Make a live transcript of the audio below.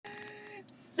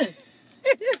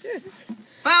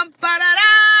Bum ba da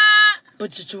da.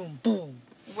 Boom.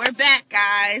 We're back,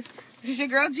 guys. This is your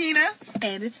girl Gina,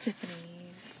 And it's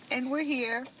Tiffany. and we're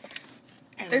here.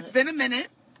 It's been a minute,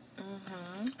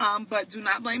 but do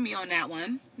not blame me on that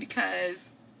one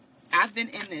because I've been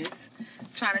in this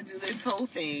trying to do this whole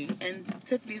thing, and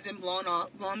Tiffany's been blowing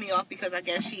me off because I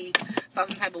guess she felt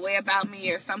some type of way about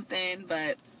me or something,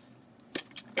 but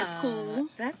it's cool.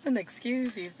 That's an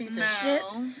excuse, you piece of shit.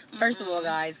 First of all,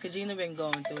 guys, Kajina been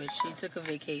going through it. She took a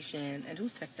vacation, and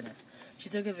who's texting us? She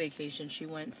took a vacation. She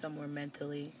went somewhere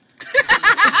mentally.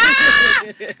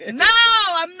 No,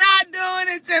 I'm not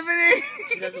doing it, Tiffany.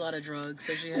 She does a lot of drugs,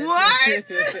 so she had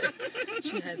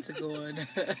she had to go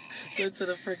to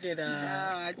the freaking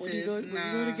when you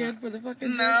go again for the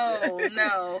fucking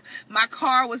No. My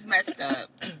car was messed up.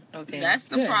 Okay. That's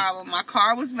the problem. My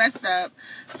car was messed up,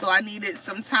 so I needed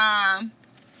some time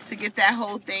to get that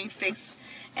whole thing fixed.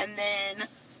 And then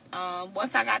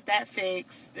once I got that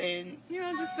fixed, and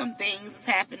just some things is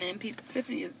happening.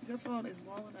 Tiffany's phone is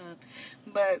blowing up,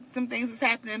 but some things is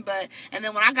happening. And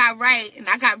then when I got right and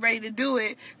I got ready to do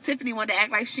it, Tiffany wanted to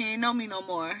act like she didn't know me no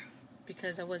more.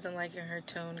 Because I wasn't liking her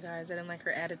tone, guys. I didn't like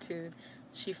her attitude.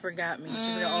 She forgot me. She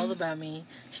forgot all about me.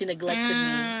 She neglected me,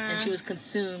 and she was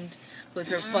consumed with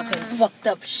her fucking fucked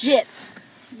up shit.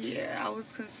 Yeah, I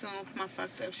was consumed with my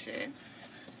fucked up shit.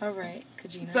 All right,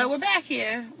 Kajina. But we're back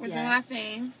here. We're doing our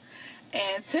things.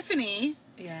 And Tiffany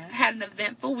had an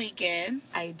eventful weekend.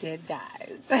 I did,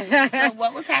 guys. So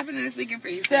what was happening this weekend for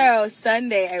you? So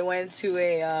Sunday I went to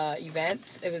a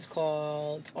event. It was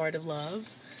called Art of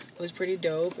Love. It was pretty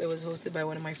dope. It was hosted by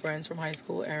one of my friends from high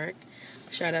school, Eric.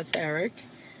 Shout out to Eric.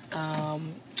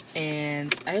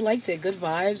 And I liked it. Good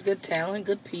vibes, good talent,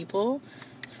 good people.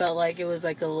 Felt like it was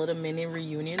like a little mini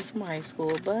reunion from high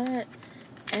school, but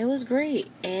it was great.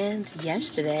 And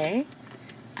yesterday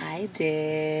I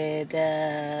did,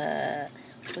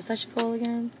 what's that shit called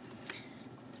again?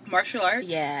 Martial arts?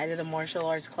 Yeah, I did a martial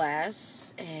arts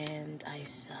class, and I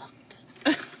sucked.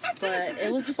 But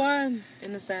it was fun,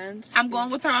 in a sense. I'm going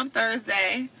with her on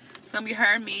Thursday. It's going to be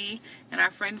her and me and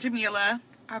our friend Jamila,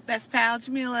 our best pal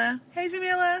Jamila. Hey,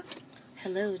 Jamila.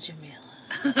 Hello,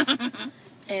 Jamila.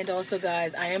 And also,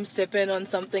 guys, I am sipping on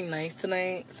something nice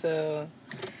tonight, so...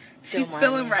 She's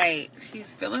feeling right.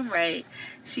 She's feeling right.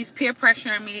 She's peer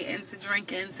pressuring me into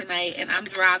drinking tonight, and I'm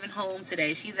driving home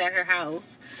today. She's at her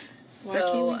house.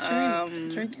 So,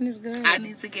 drinking is good. I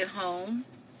need to get home,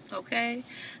 okay?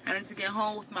 I need to get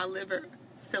home with my liver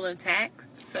still intact,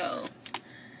 so.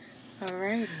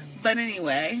 Alrighty. But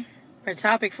anyway. Our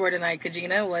topic for tonight,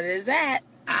 Kajina, what is that?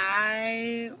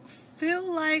 I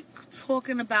feel like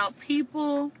talking about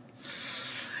people...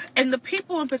 And the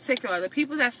people in particular, the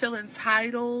people that feel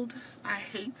entitled, I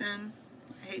hate them.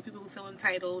 I hate people who feel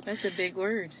entitled. That's a big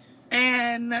word.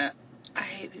 And I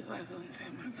hate people that feel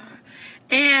entitled, oh my God.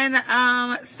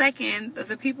 And second,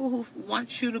 the people who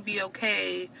want you to be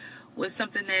okay with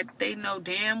something that they know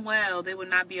damn well they would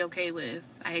not be okay with.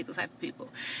 I hate those type of people.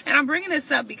 And I'm bringing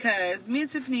this up because me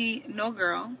and Tiffany know a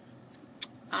girl.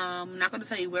 I'm not going to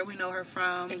tell you where we know her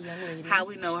from. A young lady. How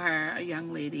we know her, a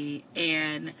young lady.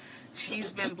 And...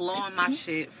 she's been blowing my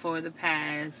shit for the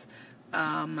past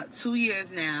 2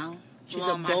 years now. She's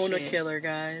a boner killer,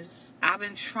 guys. I've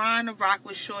been trying to rock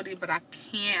with Shorty, but I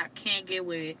can't get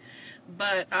with it.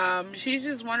 But she's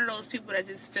just one of those people that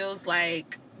just feels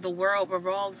like the world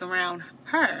revolves around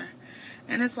her.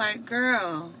 And it's like,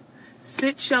 girl,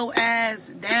 sit your ass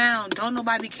down. Don't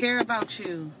nobody care about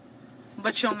you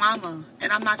but your mama.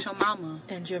 And I'm not your mama.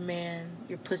 And your man,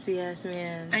 your pussy ass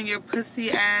man. And your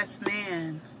pussy ass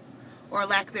man. Or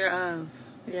lack thereof.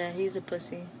 Yeah, he's a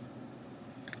pussy.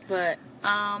 But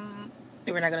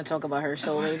we're not going to talk about her,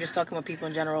 so we're just talking about people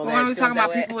in general. We're going to be talking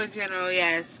about people in general,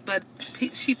 yes. But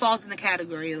she falls in the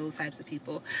category of those types of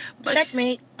people. But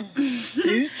checkmate.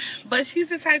 But she's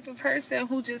the type of person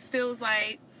who just feels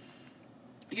like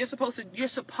you're supposed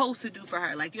to do for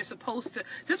her. Like, you're supposed to...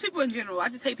 just people in general. I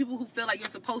just hate people who feel like you're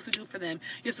supposed to do for them.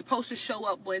 You're supposed to show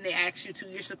up when they ask you to.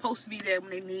 You're supposed to be there when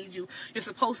they need you. You're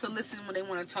supposed to listen when they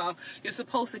want to talk. You're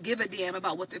supposed to give a damn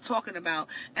about what they're talking about.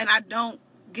 And I don't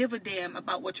give a damn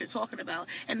about what you're talking about.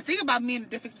 And the thing about me and the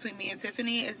difference between me and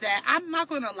Tiffany is that I'm not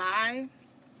going to lie.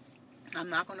 I'm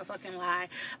not going to fucking lie.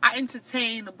 I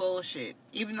entertain the bullshit,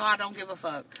 even though I don't give a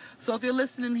fuck. So if you're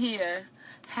listening here,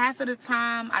 half of the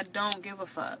time, I don't give a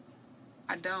fuck.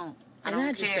 I don't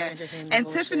care. And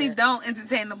Tiffany don't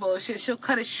entertain the bullshit. She'll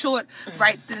cut it short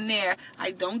right then and there.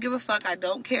 I don't give a fuck. I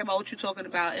don't care about what you're talking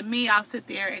about. And me, I'll sit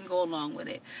there and go along with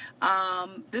it.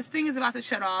 This thing is about to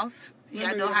shut off.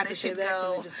 Yeah, I know how this shit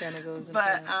go.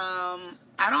 But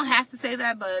I don't have to say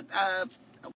that, but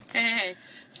Hey.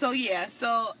 So yeah,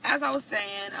 so as I was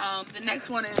saying, the next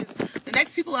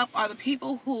people up are the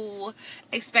people who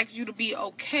expect you to be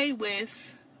okay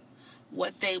with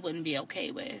what they wouldn't be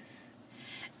okay with.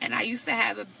 And I used to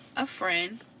have a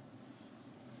friend,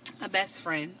 a best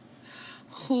friend,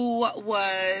 who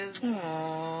was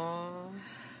Aww.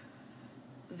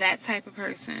 that type of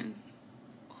person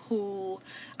who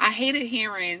I hated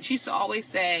hearing. She used to always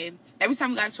say, every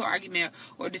time we got into an argument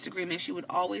or a disagreement, she would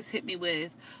always hit me with,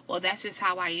 well, that's just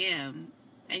how I am.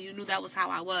 And you knew that was how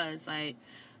I was. Like,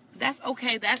 that's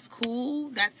okay, that's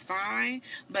cool, that's fine,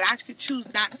 but I could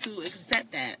choose not to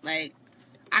accept that. Like,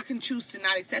 I can choose to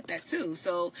not accept that too.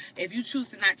 So if you choose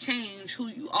to not change who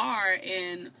you are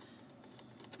and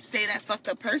stay that fucked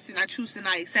up person, I choose to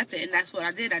not accept it. And that's what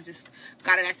I did. I just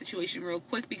got in that situation real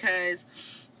quick because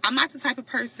I'm not the type of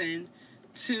person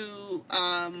to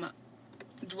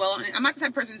dwell on it. I'm not the type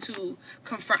of person to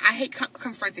confront. I hate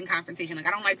confronting confrontation. Like,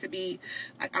 I don't like to be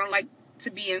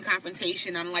in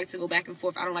confrontation. I don't like to go back and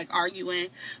forth. I don't like arguing.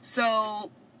 So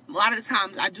a lot of the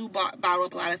times I do bottle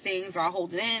up a lot of things, or I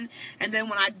hold it in. And then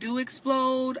when I do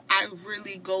explode, I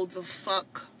really go the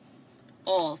fuck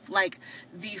off. Like,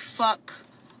 the fuck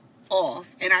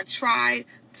off. And I try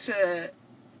to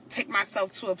take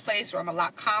myself to a place where I'm a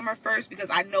lot calmer first, because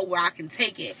I know where I can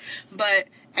take it. But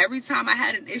every time I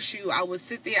had an issue, I would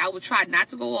sit there, I would try not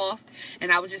to go off,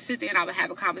 and I would just sit there and I would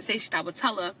have a conversation. I would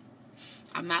tell her,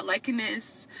 I'm not liking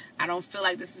this. I don't feel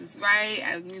like this is right.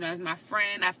 As as my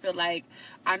friend, I feel like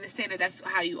I understand that that's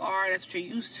how you are, that's what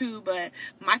you're used to. But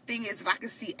my thing is, if I can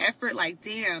see effort, like,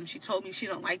 damn, she told me she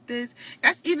don't like this.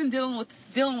 That's even dealing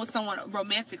with someone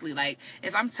romantically. Like,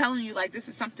 if I'm telling you, like, this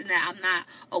is something that I'm not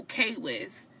okay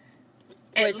with,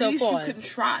 at least you can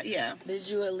try. Yeah. Did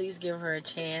you at least give her a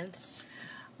chance?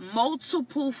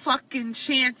 Multiple fucking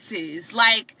chances.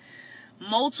 Like,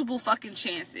 multiple fucking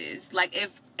chances. Like,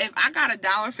 if I got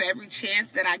 $1 for every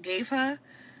chance that I gave her,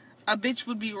 a bitch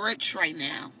would be rich right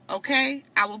now. Okay?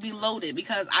 I would be loaded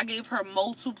because I gave her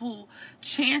multiple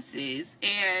chances,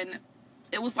 and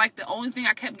it was like the only thing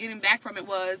I kept getting back from it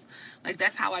was, like,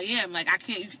 that's how I am. Like,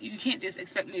 you can't just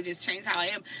expect me to just change how I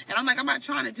am. And I'm like, I'm not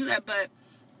trying to do that, but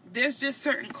there's just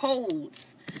certain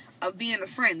codes of being a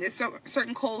friend. There's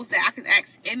certain codes that I can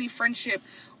ask any friendship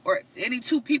or any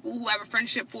two people who have a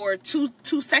friendship for two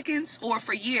seconds or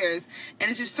for years, and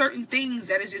it's just certain things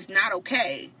that is just not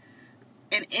okay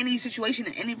in any situation,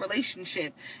 in any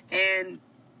relationship. And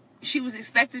she was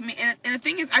expecting me, and the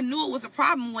thing is, I knew it was a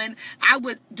problem when I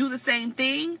would do the same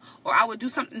thing, or I would do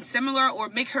something similar, or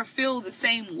make her feel the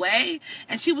same way,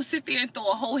 and she would sit there and throw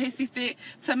a whole hissy fit,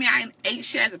 tell me I ain't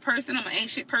shit as a person, I'm an ain't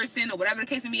shit person, or whatever the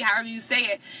case may be, however you say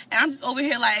it, and I'm just over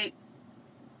here like,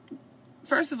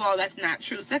 first of all, that's not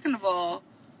true. Second of all,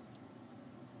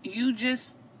 you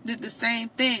just did the same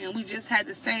thing, and we just had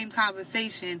the same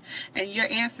conversation, and your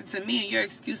answer to me and your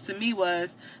excuse to me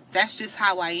was, that's just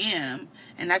how I am,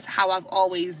 and that's how I've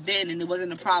always been, and it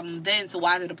wasn't a problem then, so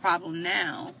why is it a problem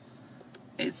now?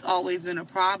 It's always been a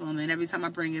problem, and every time I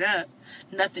bring it up,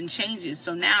 nothing changes,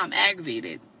 so now I'm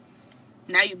aggravated.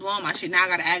 Now you blowing my shit. Now I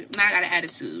got an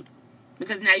attitude,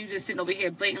 because now you just sitting over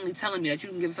here blatantly telling me that you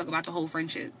can give a fuck about the whole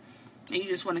friendship. And you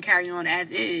just want to carry on as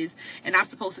is, and I'm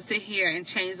supposed to sit here and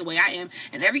change the way I am.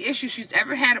 And every issue she's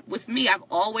ever had with me, I've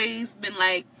always been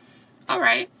like, all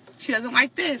right, she doesn't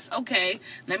like this. Okay,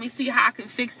 let me see how I can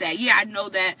fix that. Yeah, I know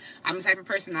that I'm the type of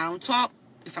person, I don't talk.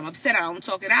 If I'm upset, I don't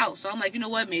talk it out. So I'm like, you know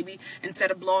what? Maybe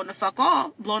instead of blowing the fuck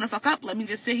up, let me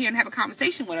just sit here and have a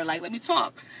conversation with her. Like, let me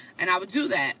talk. And I would do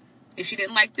that. If she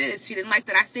didn't like this, she didn't like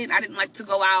that I didn't like to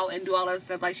go out and do all that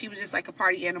stuff. Like, she was just like a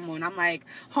party animal. And I'm like,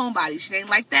 homebody. She didn't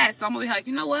like that. So I'm over here like,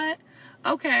 you know what?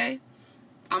 Okay.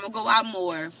 I'm going to go out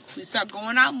more. We start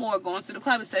going out more, going to the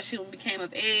club, especially when we became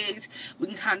of age. We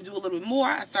can kind of do a little bit more.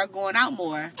 I start going out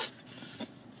more.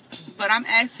 But I'm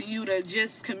asking you to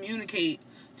just communicate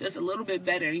just a little bit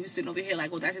better. And you sitting over here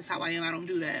like, well, that's just how I am. I don't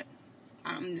do that.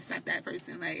 I'm just not that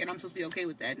person. Like, and I'm supposed to be okay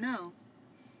with that. No.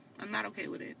 I'm not okay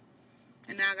with it.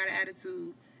 And now I got an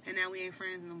attitude, and now we ain't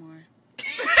friends no more.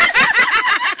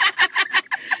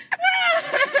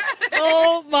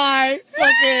 Oh my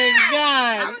fucking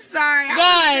God. I'm sorry.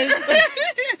 Guys,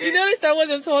 you noticed I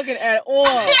wasn't talking at all.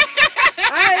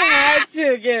 I had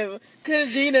to give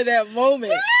Kajina that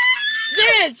moment.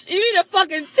 Bitch, you need a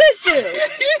fucking tissue.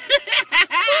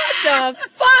 What the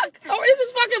fuck? Oh, this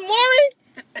is fucking Maury?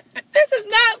 This is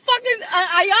not fucking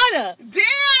Ayana.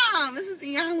 Damn, this is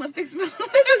Ayana Fix This is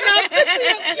not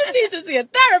fixing. You need to see a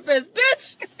therapist,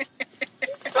 bitch.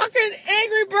 You fucking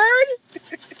angry bird.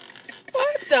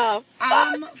 What the fuck?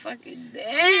 I'm fucking dead.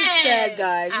 She's sad,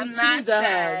 guys. I'm not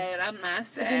sad. I'm not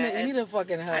sad. You need a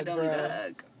fucking hug, I don't bro. need a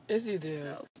hug. Yes, you do.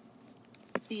 No.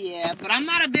 Yeah, but I'm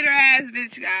not a bitter ass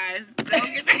bitch, guys.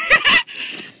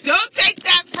 Don't take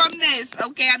that from this,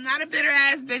 okay? I'm not a bitter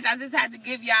ass bitch. I just had to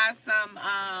give y'all some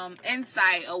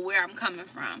insight of where I'm coming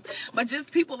from. But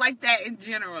just people like that in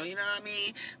general, you know what I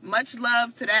mean? Much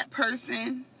love to that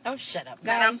person. Oh, shut up, guys.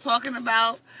 That I'm talking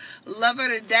about. Love her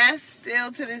to death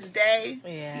still to this day.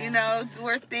 Yeah. You know, do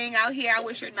her thing out here. I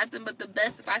wish her nothing but the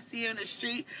best. If I see her in the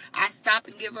street, I stop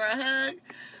and give her a hug.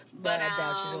 But I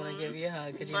doubt she's going to give you a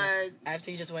hug. Cause after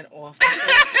you just went off.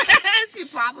 She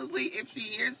probably, if she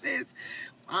hears this,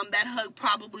 that hug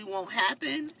probably won't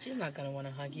happen. She's not going to want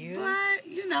to hug you. But,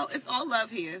 you know, it's all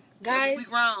love here. Guys, we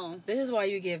grown. This is why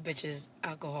you give bitches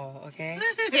alcohol, okay?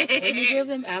 When you give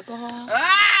them alcohol,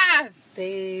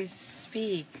 they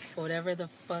speak whatever the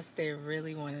fuck they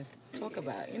really want to talk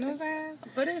about. You know what I'm saying?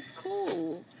 But it's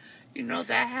cool. You know,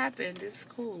 that happened. It's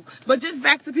cool. But just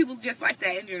back to people just like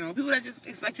that in general. People that just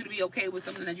expect you to be okay with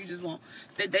something that you just won't,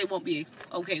 that they won't be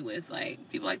okay with.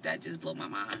 Like, people like that just blow my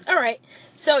mind. All right.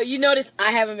 So, you notice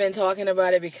I haven't been talking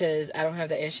about it because I don't have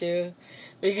the issue.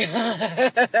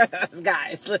 Because,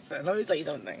 guys, listen, let me tell you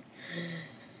something.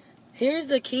 Here's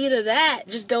the key to that.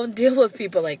 Just don't deal with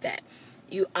people like that.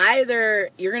 You're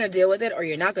going to deal with it or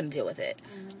you're not going to deal with it.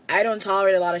 Mm-hmm. I don't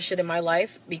tolerate a lot of shit in my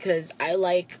life because I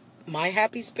like my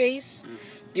happy space. Mm-hmm.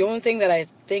 The only thing that I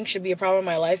think should be a problem in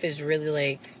my life is really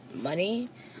like money.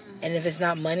 Mm-hmm. And if it's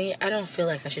not money, I don't feel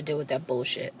like I should deal with that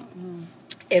bullshit. Mm-hmm.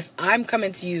 If I'm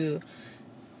coming to you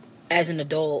as an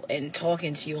adult and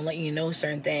talking to you and letting you know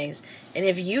certain things, and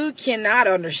if you cannot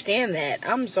understand that,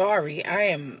 I'm sorry, I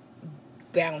am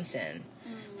bouncing.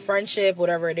 Mm-hmm. Friendship,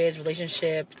 whatever it is,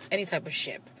 relationship, any type of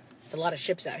ship. There's a lot of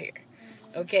ships out here.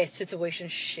 Mm-hmm. Okay,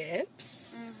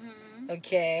 situationships. Mm-hmm.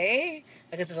 Okay.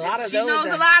 Because there's a lot of she those. She knows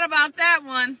a lot about that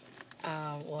one.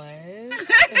 What?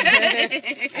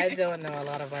 I don't know a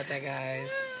lot about that, guys.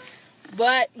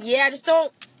 But, yeah, just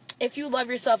don't. If you love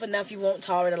yourself enough, you won't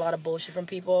tolerate a lot of bullshit from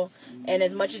people. And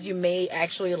as much as you may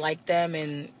actually like them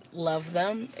and love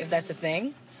them, if that's a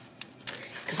thing,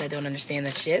 because I don't understand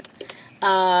that shit,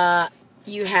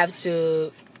 you have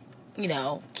to, you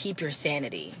know, keep your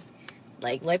sanity.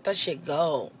 Like, let that shit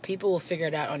go. People will figure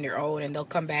it out on their own, and they'll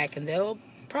come back, and they'll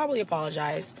probably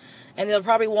apologize, and they'll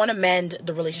probably want to mend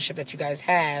the relationship that you guys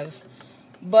have.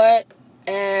 But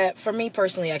for me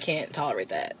personally, I can't tolerate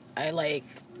that. I like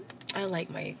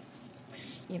my,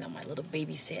 you know, my little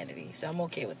baby sanity, so I'm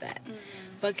okay with that. Mm-hmm.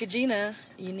 But Kajina,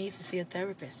 you need to see a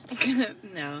therapist.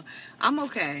 No, I'm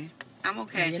okay. I'm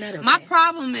okay. No, you're not okay. My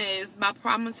problem is, I'm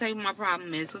gonna tell you what my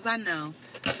problem is, because I know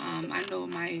what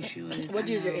my issue is. What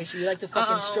is your issue? You like to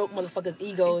fucking stroke motherfuckers'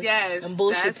 egos and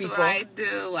bullshit people. Yes, that's what I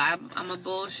do. I'm a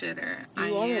bullshitter.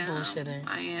 You are a bullshitter.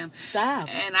 I am. Stop.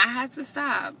 And I have to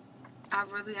stop. I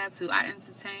really have to. I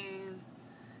entertain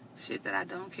shit that I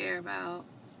don't care about.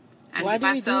 Why do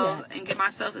you do that? And get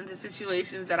myself into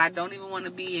situations that I don't even want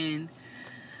to be in.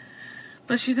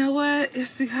 But you know what?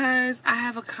 It's because I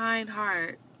have a kind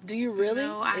heart. Do you really?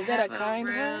 Is that a kind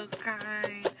heart?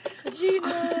 Kind.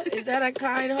 Gina, is that a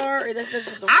kind heart? Or is that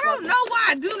just I don't know why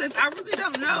I do this. I really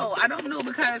don't know. I don't know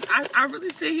because I really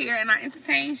sit here and I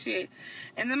entertain shit.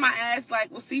 And then my ass like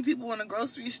will see people in a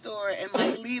grocery store and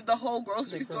like leave the whole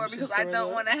grocery store because I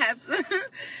don't want to have to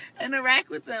interact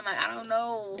with them. Like, I don't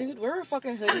know. Dude, we're a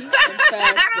fucking hoodie.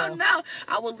 I don't know.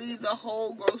 I will leave the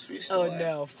whole grocery store. Oh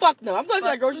no. Fuck no. I'm going to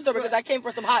that grocery store because I came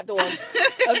for some hot dogs.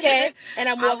 Okay? And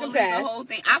I'm walking past. The whole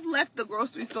thing. I've left the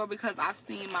grocery store because I've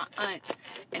seen my aunt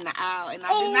in the aisle and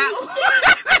I did not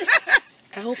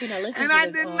I hope you're not listening to this, And I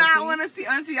did not want to see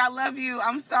Auntie. I love you.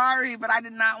 I'm sorry, but I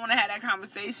did not want to have that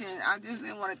conversation. I just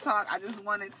didn't want to talk. I just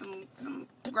wanted some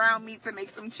ground meat to make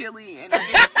some chili. And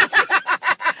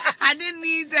I didn't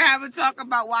need to have a talk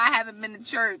about why I haven't been to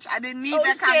church. I didn't need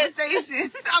that conversation.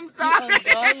 I'm sorry. You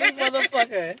ungodly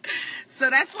motherfucker. So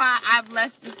that's why I've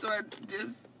left the store just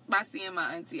by seeing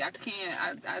my auntie. I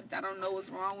can't. I don't know what's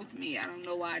wrong with me. I don't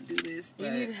know why I do this. You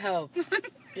need help,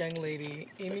 young lady.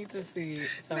 You need to see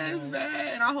someone. That's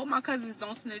bad. And I hope my cousins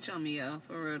don't snitch on me, yo.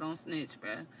 For real, don't snitch,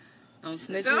 bruh.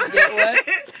 Snitches get what?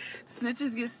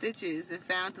 Snitches get stitches and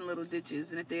found in little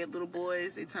ditches. And if they had little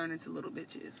boys, they turn into little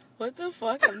bitches. What the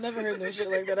fuck? I've never heard no shit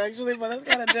like that, actually, but that's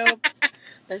kind of dope.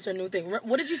 That's your new thing.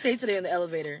 What did you say today in the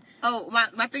elevator? Oh, my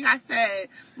thing I said,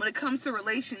 when it comes to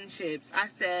relationships, I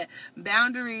said,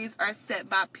 boundaries are set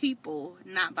by people,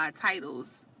 not by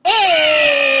titles.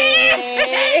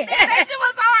 Hey! That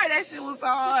shit was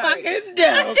hard. Fucking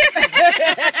dope.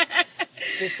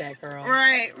 Spit that, girl.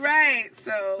 Right.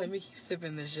 So let me keep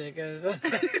sipping this shit,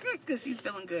 because she's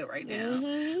feeling good right now.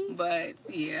 Mm-hmm. But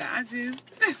yeah,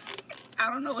 I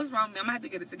don't know what's wrong with me. I'm gonna have to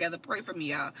get it together. Pray for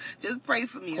me, y'all. Just pray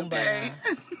for me, okay?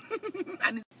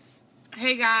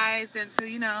 Hey guys, and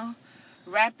to,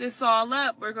 wrap this all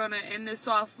up, we're going to end this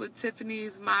off with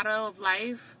Tiffany's motto of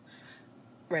life.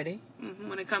 Ready?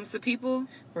 When it comes to people,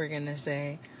 we're going to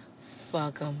say,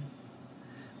 fuck them.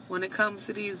 When it comes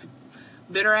to these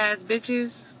bitter ass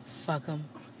bitches, fuck them.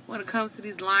 When it comes to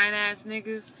these lying ass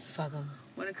niggas, fuck them.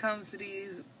 When it comes to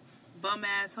these bum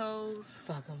ass hoes,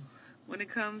 fuck them. When it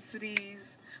comes to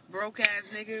these broke ass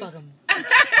niggas, fuck them.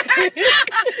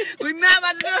 We're not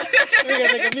about to do it. We're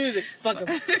gonna make a music. Fuck them.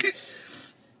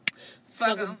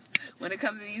 Fuck them. When it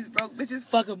comes to these broke bitches,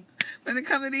 fuck them. When it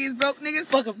comes to these broke niggas,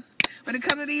 fuck them. When it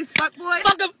comes to these fuck boys,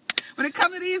 fuck them. When it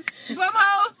comes to these bum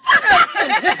hoes.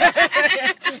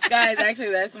 Guys,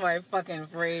 actually, that's my fucking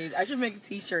phrase. I should make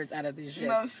t-shirts out of these shit.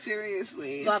 No,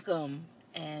 seriously. Fuck them.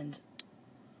 And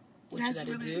what you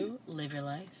gotta do, live your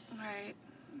life. Right.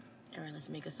 All right, let's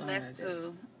make a song out of this.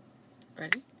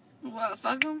 Ready? What?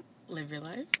 Fuck them? Live your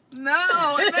life?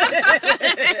 No.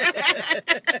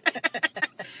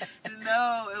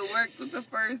 No, it worked with the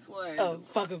first one. Oh,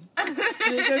 fuck them.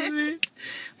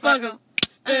 Fuck them.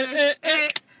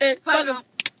 Fuck them.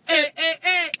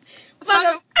 Fuck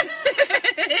them.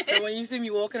 So when you see me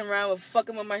walking around with fuck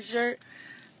them on my shirt,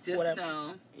 just whatever,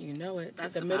 know. You know it.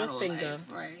 That's the middle finger.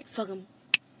 Life, right. Fuck them.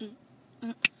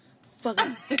 Fuck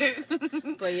them.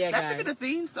 But yeah, that should be the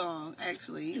theme song,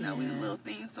 actually. We need a little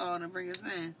theme song to bring us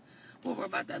in. We'll worry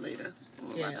about that later.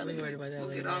 We'll worry about that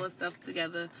later. Get all the stuff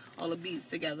together, all the beats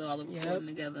together, all the recording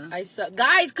together.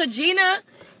 Guys, Kajina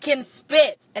can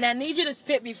spit, and I need you to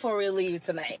spit before we leave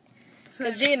tonight.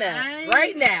 Kajina,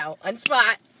 right now, on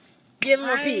spot, give him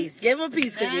a piece. Give him a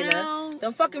piece, Kajina.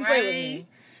 Don't fucking play with me.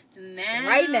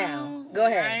 Right now. Go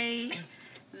ahead. Right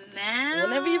now.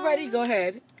 Whenever you're ready, go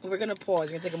ahead. We're going to pause. We're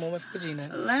going to take a moment for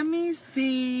Kajina. Let me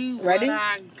see what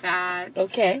I got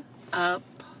up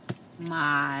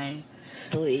my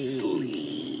sleeve.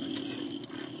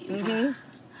 Mm-hmm.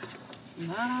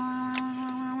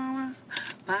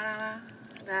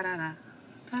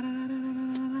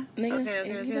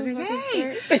 Okay.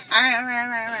 All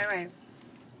right.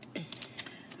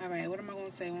 All right, what am I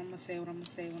going to say? What am I going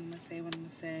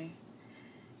to say?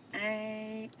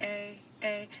 Ay.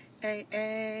 No.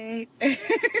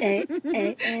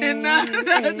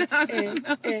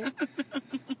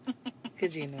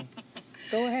 Kajina,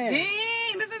 go ahead.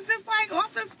 Dang, this is just like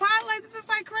off the spotlight. This is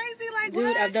like crazy. Like, dude,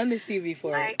 what? I've done this to you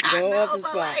before. Like, go off the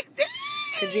spot. Like,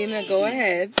 Kajina, go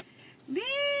ahead.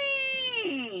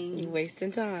 Dang. You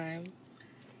wasting time.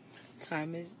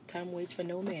 Time waits for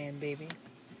no man, baby.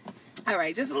 All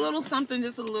right, just a little something,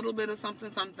 just a little bit of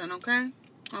something, okay?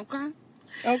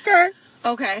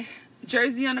 Okay.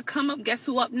 Jersey on the come up. Guess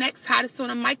who up next? Hottest on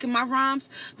the mic in my rhymes.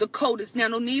 The coldest. Now,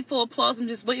 no need for applause. I'm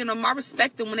just waiting on my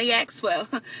respect. And when they ask, well,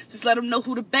 just let them know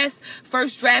who the best.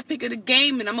 First draft pick of the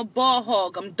game. And I'm a ball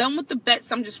hog. I'm done with the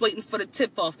bets. I'm just waiting for the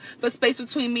tip off. But space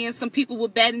between me and some people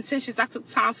with bad intentions. I took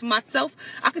time for myself.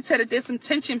 I could tell that there's some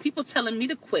tension. People telling me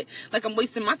to quit. Like I'm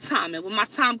wasting my time. And when my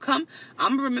time come, I'm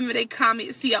going to remember they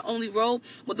comment. See, I only roll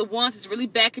with the ones that's really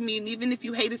backing me. And even if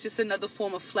you hate, it's just another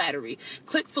form of flattery.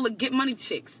 Click full of get money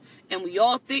chicks. And we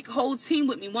all thick, whole team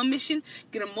with me. One mission,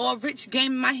 get a more rich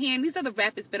game in my hand. These other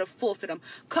rappers better forfeit them.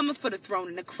 Coming for the throne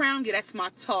and the crown, yeah, that's my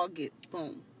target.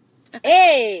 Boom.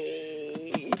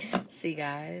 Hey! See,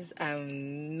 guys,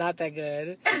 I'm not that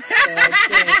good. So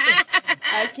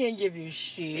I can't give you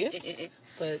shit.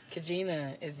 But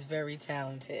Kajina is very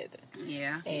talented.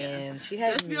 Yeah. And she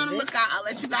has Just be on the lookout. I'll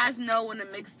let you guys know when the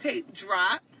mixtape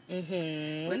drop.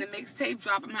 Mm-hmm. When the mixtape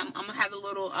drop, I'm gonna have a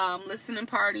little listening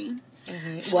party /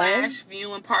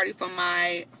 viewing party for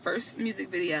my first music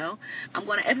video. I'm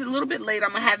gonna edit a little bit later.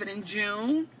 I'm gonna have it in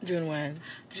June. June when?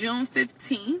 June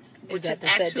 15th, which is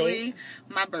actually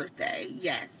my birthday.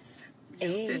 Yes.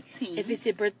 Hey, if it's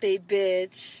your birthday,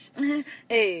 bitch.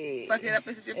 Hey. Fuck it up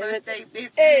if it's your birthday,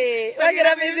 bitch. Hey. Fuck it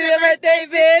up if it's your birthday,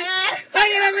 bitch. Fuck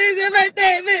it up if it's your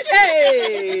birthday, bitch.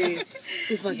 Hey.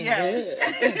 You fucking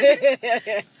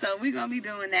good. So we're going to be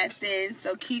doing that then.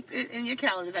 So keep it in your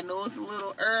calendars. I know it's a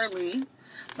little early,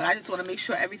 but I just want to make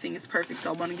sure everything is perfect. So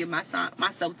I want to give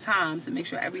myself time to make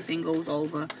sure everything goes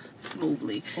over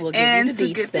smoothly. We'll and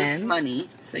to get this money.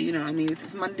 So, you know, I mean, it's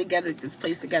this money together, this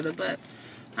place together, but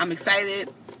I'm excited,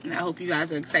 and I hope you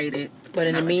guys are excited. But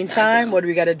in the meantime, what do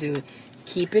we got to do?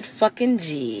 Keep it fucking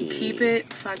G. Keep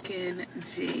it fucking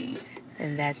G.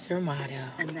 And that's their motto.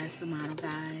 And that's the motto,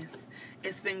 guys.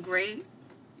 It's been great.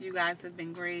 You guys have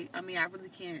been great. I mean, I really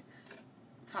can't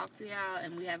talk to y'all,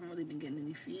 and we haven't really been getting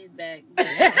any feedback.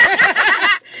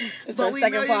 It's our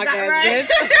second podcast,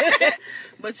 bitch.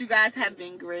 But you guys have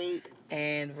been great.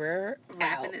 And we're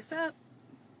wrapping this up.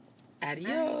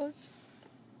 Adios.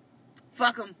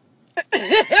 Fuck them.